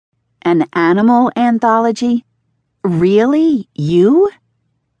An animal anthology? Really? You?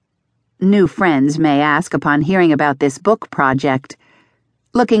 New friends may ask upon hearing about this book project.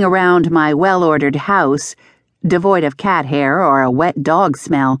 Looking around my well-ordered house, devoid of cat hair or a wet dog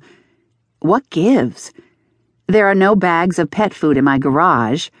smell, what gives? There are no bags of pet food in my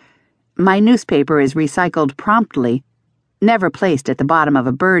garage. My newspaper is recycled promptly, never placed at the bottom of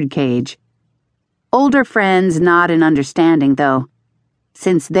a bird cage. Older friends nod in understanding, though,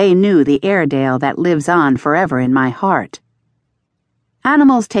 since they knew the Airedale that lives on forever in my heart.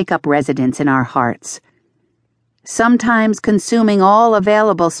 Animals take up residence in our hearts, sometimes consuming all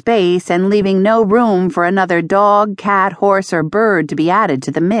available space and leaving no room for another dog, cat, horse, or bird to be added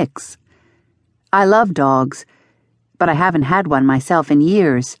to the mix. I love dogs, but I haven't had one myself in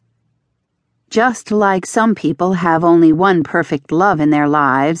years. Just like some people have only one perfect love in their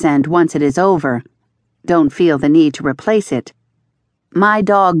lives and once it is over, don't feel the need to replace it, my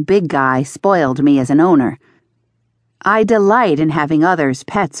dog Big Guy spoiled me as an owner. I delight in having others'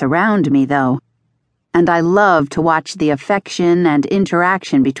 pets around me, though, and I love to watch the affection and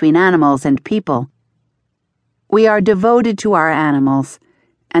interaction between animals and people. We are devoted to our animals,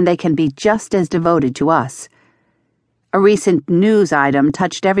 and they can be just as devoted to us. A recent news item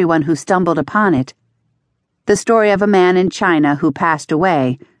touched everyone who stumbled upon it. The story of a man in China who passed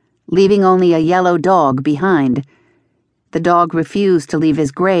away, leaving only a yellow dog behind. The dog refused to leave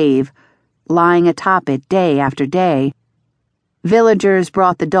his grave, lying atop it day after day. Villagers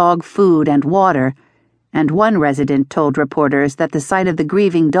brought the dog food and water, and one resident told reporters that the sight of the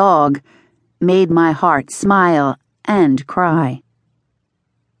grieving dog made my heart smile and cry.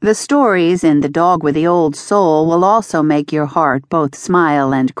 The stories in The Dog with the Old Soul will also make your heart both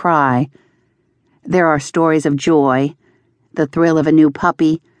smile and cry. There are stories of joy, the thrill of a new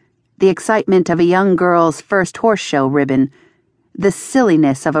puppy, the excitement of a young girl's first horse show ribbon, the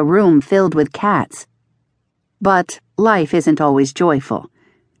silliness of a room filled with cats. But life isn't always joyful,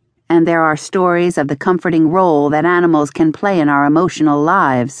 and there are stories of the comforting role that animals can play in our emotional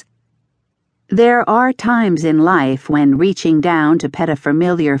lives. There are times in life when reaching down to pet a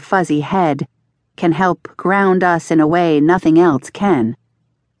familiar fuzzy head can help ground us in a way nothing else can.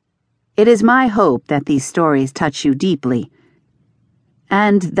 It is my hope that these stories touch you deeply,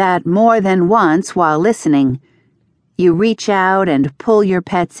 and that more than once while listening, you reach out and pull your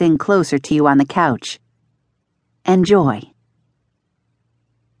pets in closer to you on the couch. Enjoy.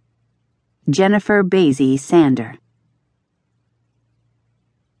 Jennifer Basye Sander.